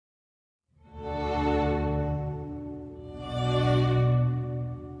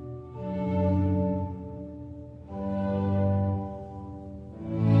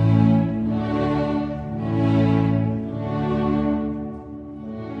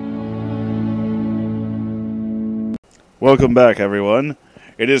Welcome back, everyone.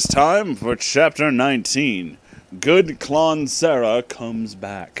 It is time for Chapter 19. Good Clon Sarah comes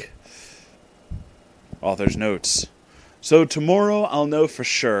back. Author's notes. So tomorrow I'll know for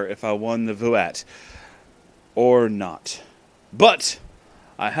sure if I won the Vuat or not. But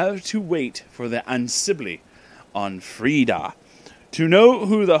I have to wait for the Ansibli on Frida to know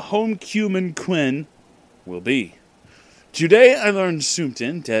who the Homecuman Quinn will be. Today I learned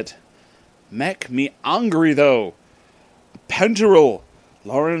something that make me angry though. Pentarol,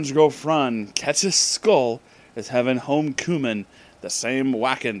 Lauren's girlfriend, catches skull is having Homecuman the same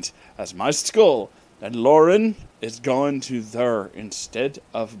wackant as my skull, and Lauren is going to there instead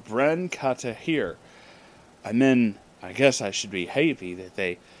of Bran Kata here. I mean, I guess I should be happy that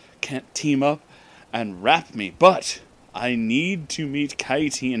they can't team up and wrap me, but I need to meet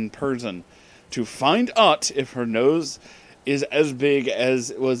Katie in person to find out if her nose is as big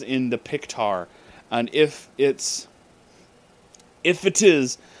as it was in the picture, and if it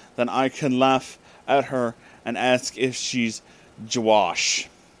is, then I can laugh at her and ask if she's Josh.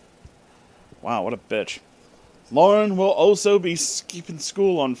 Wow, what a bitch. Lauren will also be skipping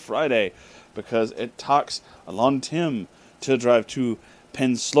school on Friday because it takes a long time to drive to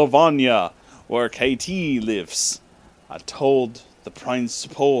Pennsylvania, where KT lives. I told the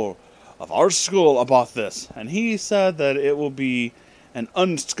principal of our school about this, and he said that it will be an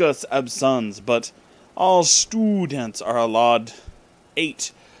unscus absence, but all students are allowed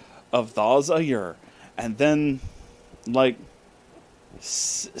 8 of those a year, and then, like,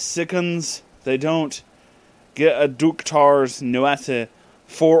 sickens, they don't get a doctor's note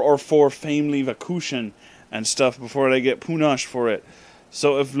 4 family vacation and stuff before they get punished for it.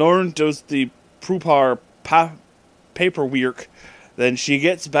 So if Lauren does the proper paperwork, then she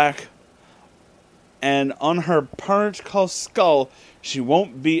gets back, and on her particle skull, she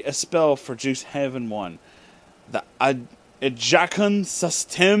won't be expelled for just having one. The ejaculation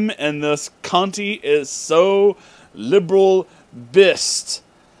system in this county is so liberal bist.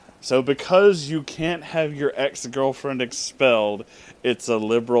 So because you can't have your ex-girlfriend expelled, it's a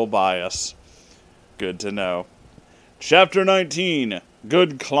liberal bias. Good to know. Chapter 19.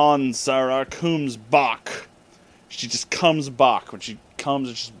 Good Clon Sarah comes back. She just comes back. When she comes,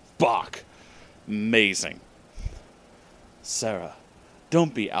 it's just back. Amazing. Sarah,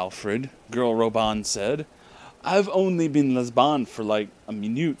 don't be Alfred, Girl Roban said. I've only been lesbian for like a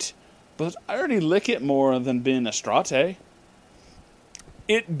minute, but I already lick it more than being Estrate.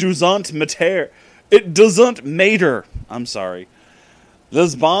 It doesn't matter. It doesn't matter. I'm sorry.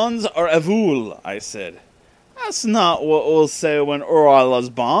 Lesbans are avul, I said. That's not what we'll say when we're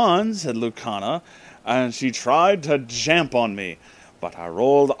lesbans, said Lucana, and she tried to jump on me, but I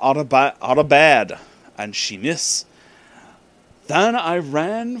rolled out of bed, and she missed. Then I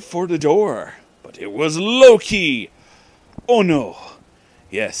ran for the door, but it was Loki. Oh no.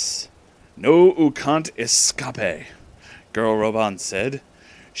 Yes. No, you can't escape, Girl Roban said.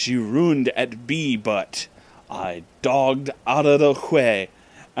 She ruined at B, but I dogged out of the way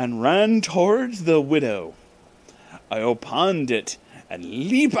and ran towards the widow. I opened it and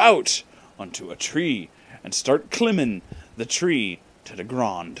leap out onto a tree and start climbing the tree to the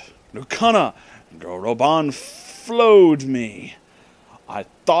ground. Lucana and Girl Roban flowed me. I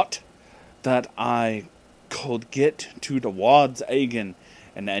thought that I could get to the wads again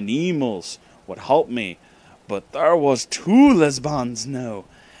and animals would help me, but there was 2 lesbians now,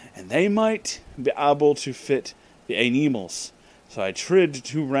 and they might be able to fit the animals. So I tried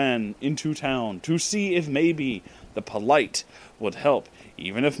to run into town to see if maybe the polite would help,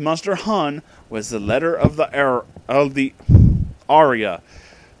 even if Master Han was the letter of the aria.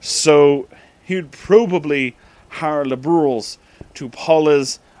 So he'd probably hire liberals to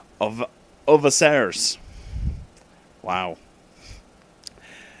police of officers. Wow.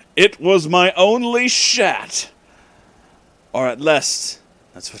 It was my only shot. Or at least,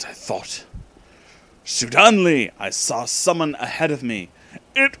 that's what I thought. Suddenly, I saw someone ahead of me.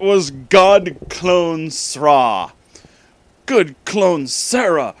 It was God Clone Sra. Good Clone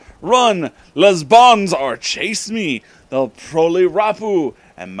Sarah, run! Lesbans are chase me. They'll probably rapu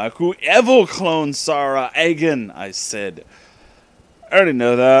and maku evil Clone Sarah again, I said. I already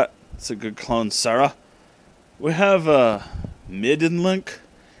know that. It's a good Clone Sarah. We have a midden link,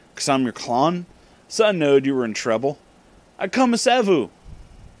 because I'm your clone, so I knowed you were in trouble. I come as Evu.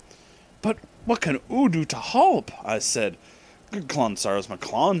 But what can oo do to help? I said. Good Clone Sarah's my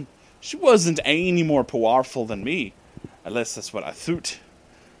clone. She wasn't any more powerful than me. At least that's what I thought.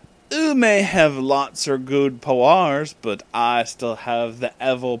 Oo may have lots of good powers, but I still have the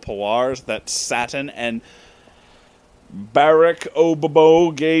evil powers that Saturn and Barack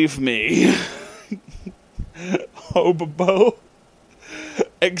Obama gave me. Hobo.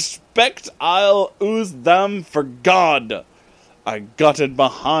 Expect I'll ooze them for God. I got it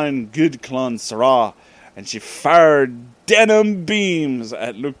behind good Clon Sarah, and she fired denim beams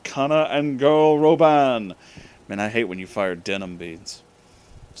at Lucana and Girl Roban. Man, I hate when you fire denim beams.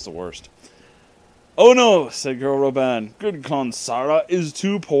 It's the worst. Oh no, said Girl Roban. Good Clon Sarah is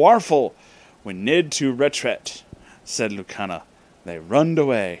too powerful. We need to retreat, said Lucana. They runned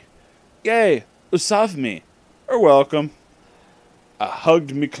away. Yay, usav me. You're welcome. I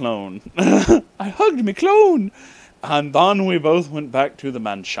hugged me clone. I hugged me clone. And then we both went back to the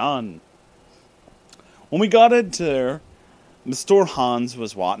Mishan. When we got into there, Mr. Hans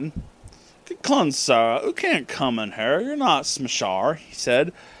was watting. Good Clon Sarah, you can't come in here. You're not Smashar, he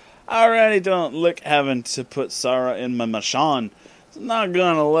said. I already don't like having to put Sarah in my Mishan. I'm not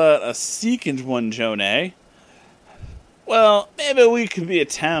gonna let a second one join, eh? Well, maybe we could be a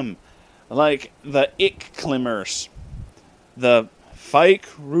tem, like the Ick Climbers. The fake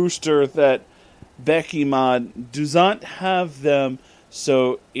rooster that Becky Mod does not have them,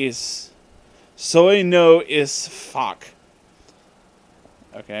 so I know is fuck.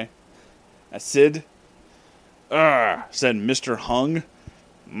 Okay. I said, said Mr. Hung.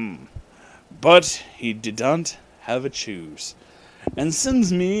 But he didn't have a choose. And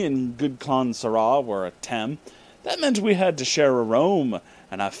since me and good Clon Sarah were a tem, that meant we had to share a room,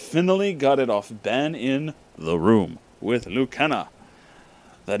 and I finally got it off Ben in the room with Lucana.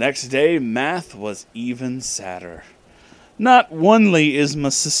 The next day, math was even sadder. Not only is my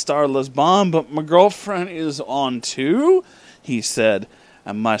sister lesbian, but my girlfriend is on too, he said.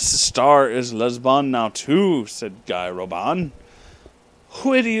 And my sister is lesbian now too, said Guy Roban.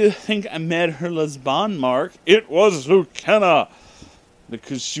 Who do you think I made her lesbian, Mark? It was Lucana.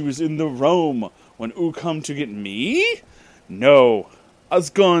 Because she was in the room when oo come to get me? No, I was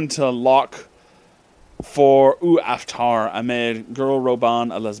going to lock for oo after I made Girl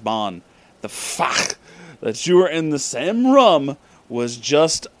Roban a lesbian. The fact that you were in the same room was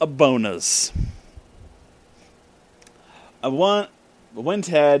just a bonus. I went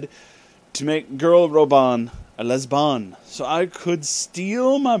ahead to make Girl Roban a lesbian, so I could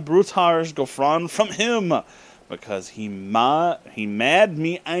steal my brutar's girlfriend from him, because he made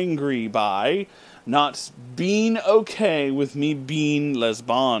me angry by not being okay with me being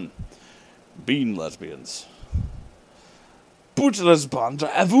lesbian. Being lesbians. But lesbians are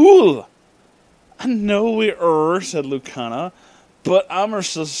avul. I know we said Lucana, but I'm her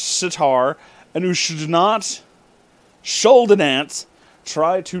sitar, and you should not shoulder dance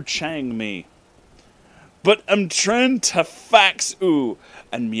try to chang me. But I'm trying to fax oo,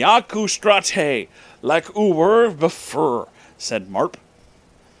 and miaku strate, like oo were before, said Marp.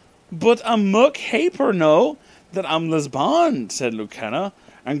 But I'm muck hyper no, that I'm lesbian, said Lucana,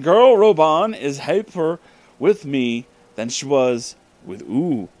 and Girl Roban is hyper with me than she was with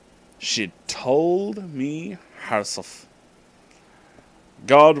oo. She told me herself.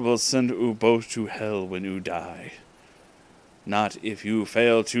 God will send oo both to hell when oo die. Not if you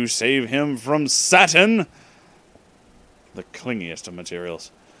fail to save him from Satan, the clingiest of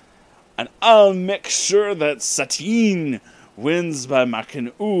materials. And I'll make sure that Satine wins by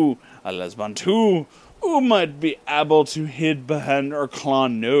making oo a lesbian too. Oo might be able to hid behind her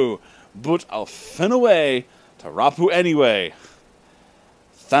clan no, but I'll fin away to Rapu anyway.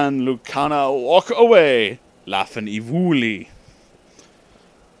 Than Lucana walk away, laughing evully.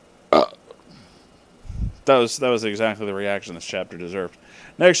 That was exactly the reaction this chapter deserved.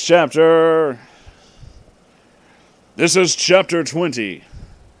 Next chapter. This is chapter 20.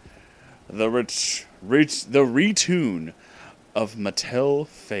 The retune of Mattel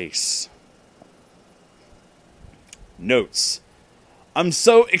Face. Notes. I'm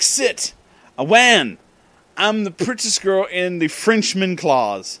so excited. Awan. I'm the prettiest girl in the Frenchman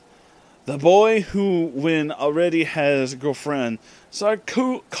clause. The boy who when already has a girlfriend, so I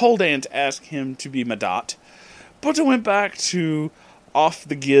couldn't ask him to be my dot. But I went back to off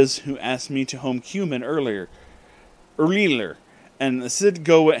the giz who asked me to home cumin earlier, and I said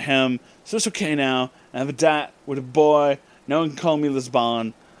go with him, so it's okay now. I have a dot with a boy, no one can call me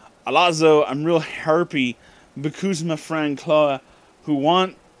lesbian. Also, I'm real happy because my friend Chloe, who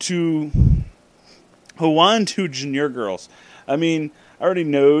want two junior girls. I mean, I already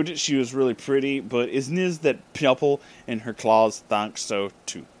knowed she was really pretty, but isn't it that pupil in her claws think so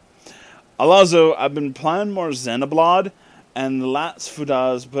too? Also, I've been playing more Xenoblade and the lats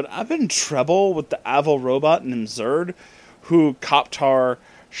Fudas, but I've been in trouble with the Avil robot and Zerd, who Koptar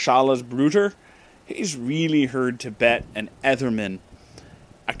Shala's Bruter. He's really hard to bet an Etherman.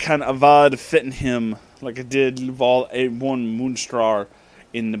 I can't avoid fitting him like I did Vol A1 Moonstrar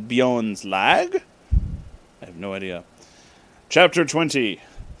in the Beyond's lag. have no idea. Chapter 20.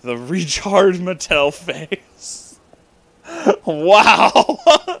 The Richard Mattel Phase. Wow!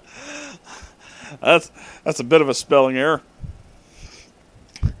 That's a bit of a spelling error.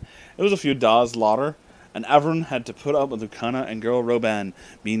 It was a few days later, and everyone had to put up with Lucana and girl Roban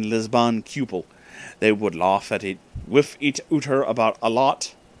being Lisbon cupel. They would laugh at it, with each other about a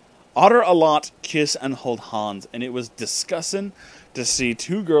lot, kiss and hold hands, and it was disgusting to see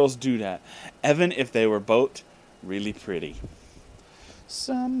two girls do that, even if they were both really pretty.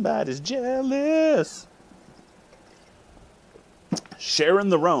 Somebody's jealous. Sharing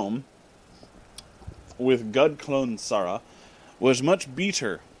the room with good clone Sarah was much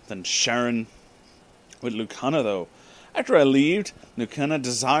better than sharing with Lucana, though. After I left, Lucana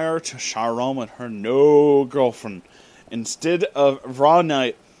desired to share room with her no girlfriend, instead of raw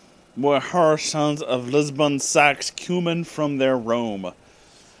night where her sons of Lisbon sacked cumin from their Rome.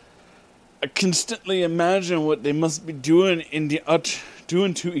 I constantly imagine what they must be doing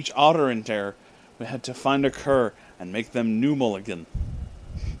doing to each other in there. We had to find a cur and make them new mulligan.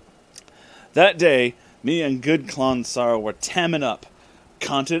 That day, me and good clone Sarah were tamming up,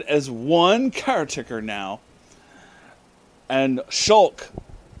 counted as one caretaker now, and Shulk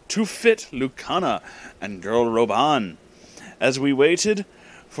to fit Lucana and girl Roban. As we waited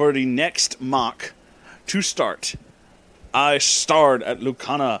for the next mock to start, I stared at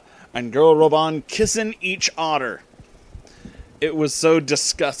Lucana and girl Roban kissing each other. It was so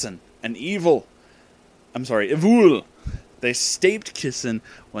disgusting and evil. They stopped kissing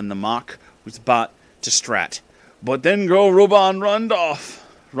when the mock was about to strat. But then girl Roban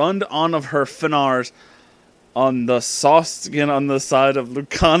runned on of her finars on the soft skin on the side of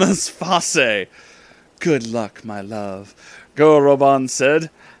Lucana's face. Good luck, my love, girl Roban said.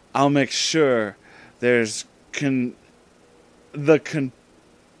 I'll make sure there's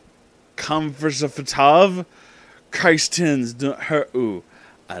conversative Christians don't hurt ooh.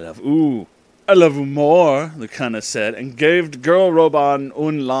 I love ooh more, Lucana said, and gave girl Roban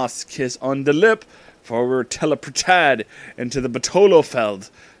un last kiss on the lip, for we were teleported into the Batolofeld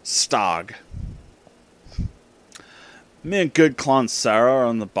stag. Me and good clone Sarah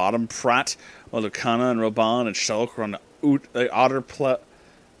on the bottom prat, while Lucana and Roban and Shulk were on the outer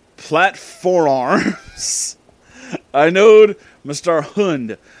platforms. I knowed Mr.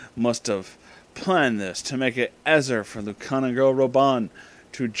 Hund must have planned this to make it easier for Lucana and girl Roban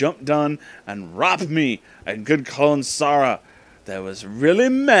to jump down and rap me and good clone Sarah. There was really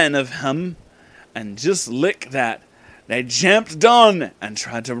men of him, and just like that, they jumped down and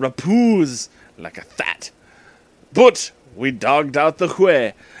tried to rapooze like a that. But we dogged out the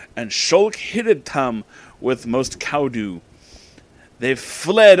way, and Shulk hitted them with most cowdo. They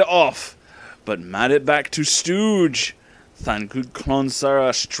fled off, but made it back to Stooge. Thank good clone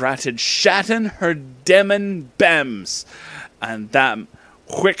Sarah stratted shatten her demon bems, and that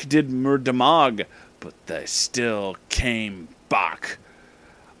quick did murdamog, but they still came back.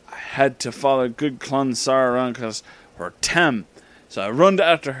 I had to follow good clone Sarah around because her tem, so I runned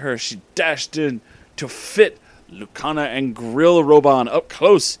after her. She dashed in to fit Lucana and grill Roban up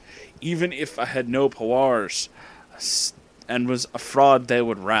close, even if I had no powers, and was afraid they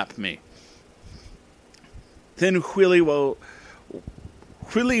would rap me. Then Wheelie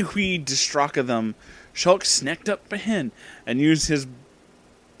distracted them. Shulk snacked up behind and used his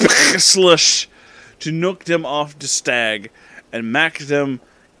slush to knock them off the stag and make them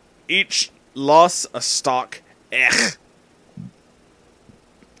each lost a stock. I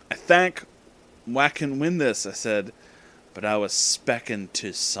think I can win this, I said, but I was specking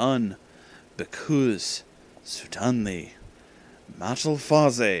to son because suddenly Matal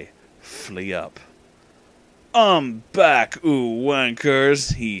Faze flee up. I'm back, ooh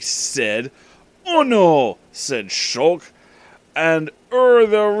wankers, he said. Oh no, said Shulk, and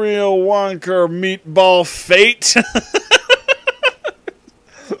the real wanker meatball fate.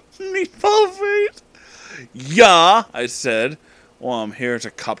 Meatball fate? Yeah, I said. Well, I'm here to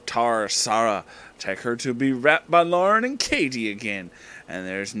captar Sarah, take her to be rapped by Lauren and Katie again, and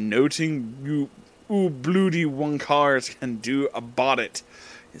there's nothing you bloody wankers can do about it,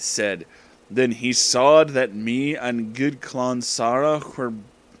 he said. Then he saw that me and good clone Sarah were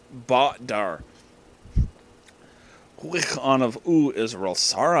bought there. Which on of is real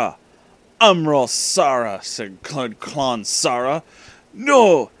Sarah? I'm real Sarah, said good clone Sarah.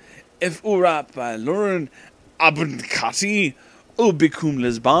 No, if rap by Lauren Abunkati, become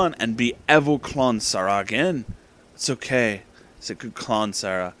Lisbon and be evo clone Sarah again. It's okay, said good clone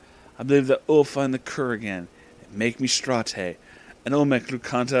Sarah. I believe that find the cur again and make me strate, and make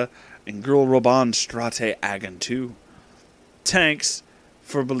Lucanta and girl Roban strate agon too. Thanks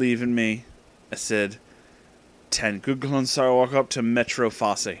for believing me, I said. Ten good Clonsara walk up to Metro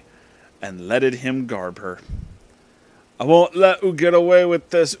Fosse and letted him garb her. I won't let oo get away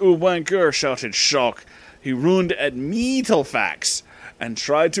with this, oo wanker, shouted Shulk. He ruined at Meatalfax and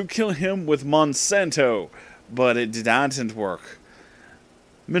tried to kill him with Monsanto, but it didn't work.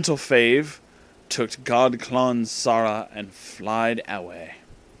 Mental Fave took God Clonsara and flied away.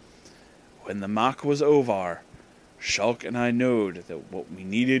 When the mock was over, Shulk and I knowed that what we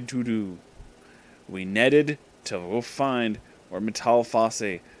needed to do. We netted to go find where Metal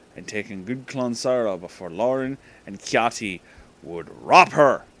Fosse and taken good Clonsara before Lauren and Kiati would rob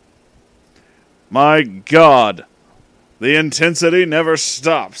her. My God, the intensity never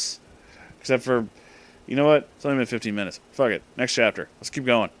stops. Except for, you know what? It's only been 15 minutes. Fuck it. Next chapter. Let's keep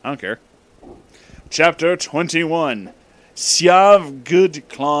going. I don't care. Chapter 21. Siav good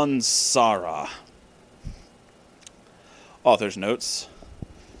Clonsara. Author's notes.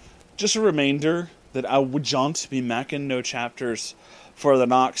 Just a reminder that I would jaunt be macking no chapters for the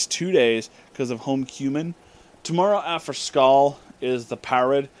next 2 days because of home cumin. Tomorrow after Skull is the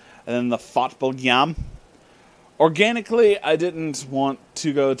Parad and then the Fotball Gam. Organically, I didn't want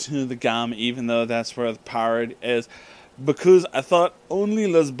to go to the Gam even though that's where the Parad is because I thought only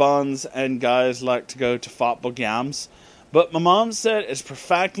lesbans and guys like to go to Fotball Gams. But my mom said it's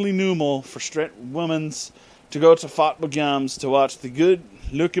perfectly normal for straight women to go to Fotball Gams to watch the good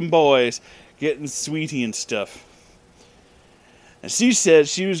looking boys getting sweetie and stuff. And she said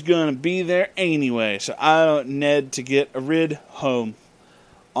she was going to be there anyway, so I don't need to get a rid home.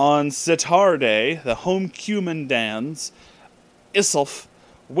 On Saturday, the home cumin dance, itself,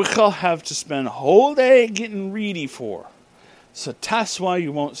 we'll have to spend a whole day getting ready for. So that's why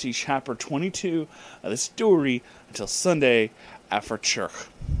you won't see chapter 22 of the story until Sunday after church.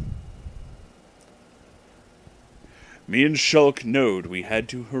 Me and Shulk knowed we had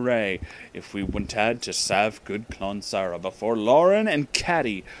to hooray if we wanted to save good Clonsara before Lauren and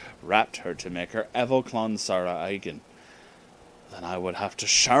Caddy wrapped her to make her evil Clonsara again. Then I would have to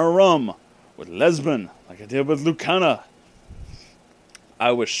share rum with Lesbian like I did with Lucana.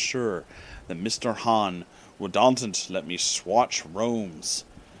 I was sure that Mr. Han wouldn't let me swatch roams.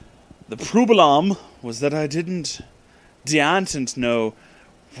 The problem was that I didn't know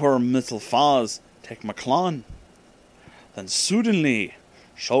where Mittel Faz take my clon. Then suddenly,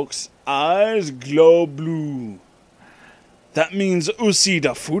 Shulk's eyes glow blue. That means Usi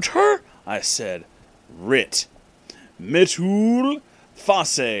da footer? I said. Rit. Metul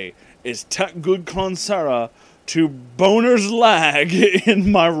Fosse is tak good Clonsara to Boner's lag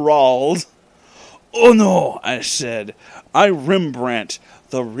in my rawls. Oh no, I said. I Rembrandt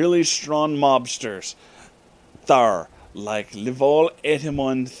the really strong mobsters. Thar, like Livol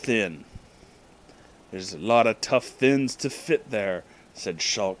Etimon thin. There's a lot of tough thins to fit there, said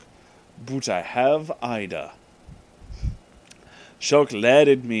Shulk. But I have Ida. Shulk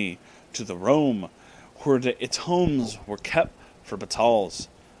leaded me to the room where the itomes were kept for battles.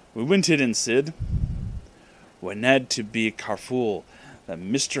 We went it in Sid. We need to be careful that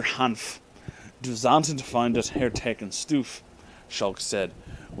Mr. Hanf doesn't find us here taking stoof, Shulk said.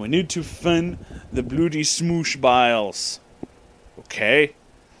 We need to find the bloody Smush biles. Okay?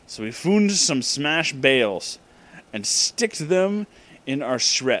 So we found some smash bales and sticked them in our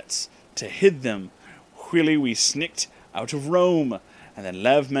shreds to hid them while we snicked out of Rome and then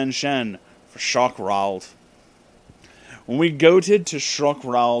lev Mishan for Shock-Rald. When we goated to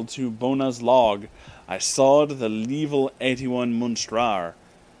Shock-Rald to Bona's log, I sawed the level 81 Munstrar.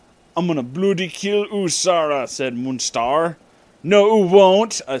 I'm gonna bloody kill oo, Sarah, said Munstar. No, oo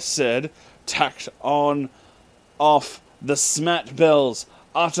won't, I said, tacked on off the smat bells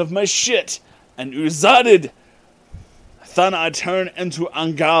out of my shit, and oozaded. Then I turned into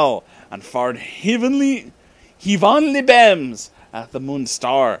Angal and fired heavenly beams at the Moon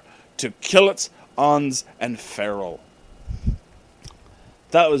Star to kill its ons and feral.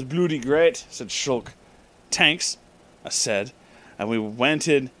 That was bloody great, said Shulk. Tanks, I said, and we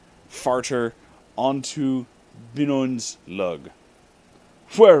wented farter onto Binon's lug.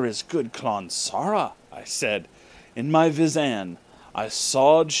 Where is good Clonsara? I said. In my visan, I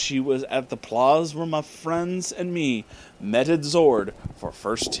sawed she was at the plaza where my friends and me metted Zord for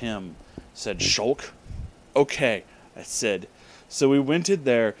first him, said Shulk. Okay, I said. So we wented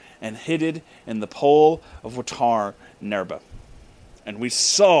there and hid it in the pole of Watar Nerba. And we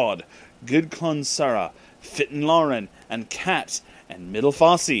sawed good Clonsara, Fittin' Lauren, and Cat, and Middle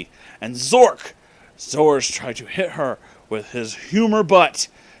Fosse, and Zork. Zors tried to hit her with his humor butt.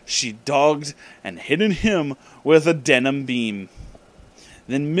 She dogged and hit him with a denim beam.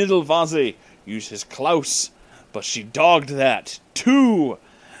 Then Middle Fosse used his Klaus, but she dogged that, too.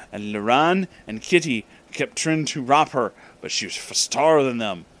 And Loran and Kitty kept trying to rob her, but she was faster than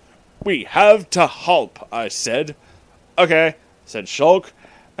them. We have to help, I said. Okay, said Shulk,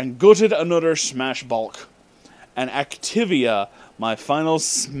 and gutted another smash bulk. And Activia, my final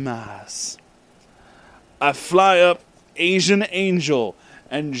smash. I fly up Asian Angel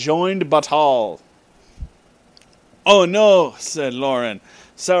and joined Batal. Oh no, said Lauren.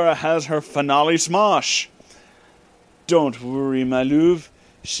 Sarah has her finale smash. Don't worry, my love.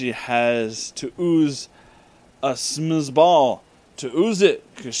 She has to ooze a smooth ball. To ooze it,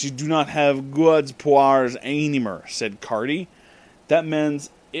 because she do not have God's powers anymore, said Cardi. That means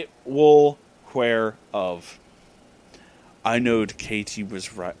it will where of. I knowed Katie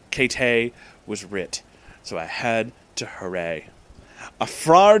was right. Kate was writ, so I had to hooray. A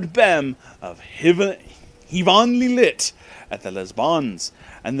fraud bem of heavenly lit at the Lesbons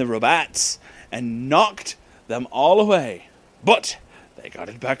and the Robats, and knocked them all away. But they got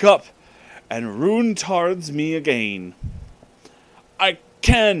it back up, and ruined towards me again. I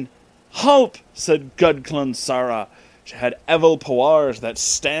can help, said Gudclun Sarah. She had evil powers that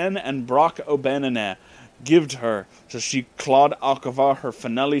Stan and Brock O'Benene gived her, so she clawed Akava her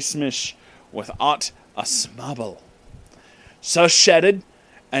finale smish without a smabble. So shedded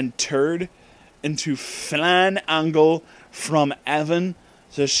and turned into flan angle from Evan,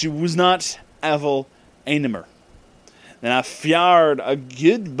 so she was not evil anymore. Then I fjard a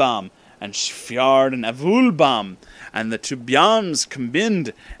good bomb, and she fjard an evil bomb, and the two bjams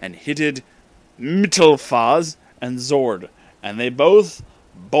combined and hitted Mittelfaz and Zord, and they both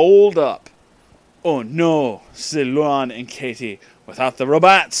bowled up. Oh no, said Luan and Katie, without the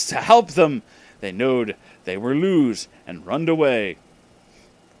robots to help them, they knowed they were lose and runned away.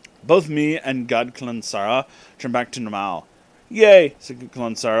 Both me and Gudclun Sarah turned back to normal. Yay, said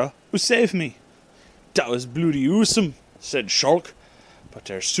Gudclun Sarah, who saved me? That was bloody awesome, said Shulk. But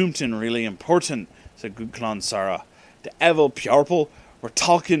there's something really important, said Gudclun Sarah. The evil purple were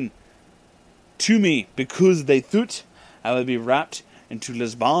talking to me because they thought I would be wrapped into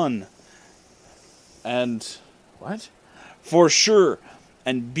Lisbon. And what? For sure,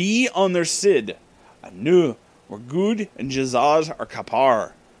 and be on their Sid. I knew were good and Jazaz or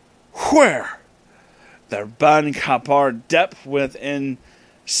Kapar. Where? Their ban Kapar depth within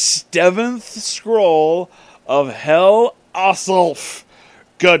 7th scroll of Hell Asulf.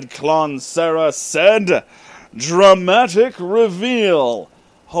 Gudclun Sarah said, dramatic reveal.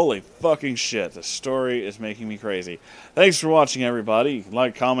 Holy fucking shit, the story is making me crazy. Thanks for watching, everybody.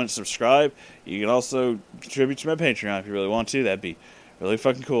 Like, comment, subscribe. You can also contribute to my Patreon if you really want to. That'd be really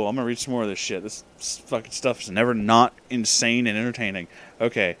fucking cool. I'm gonna read some more of this shit. This fucking stuff is never not insane and entertaining.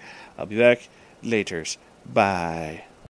 Okay, I'll be back laters. Bye.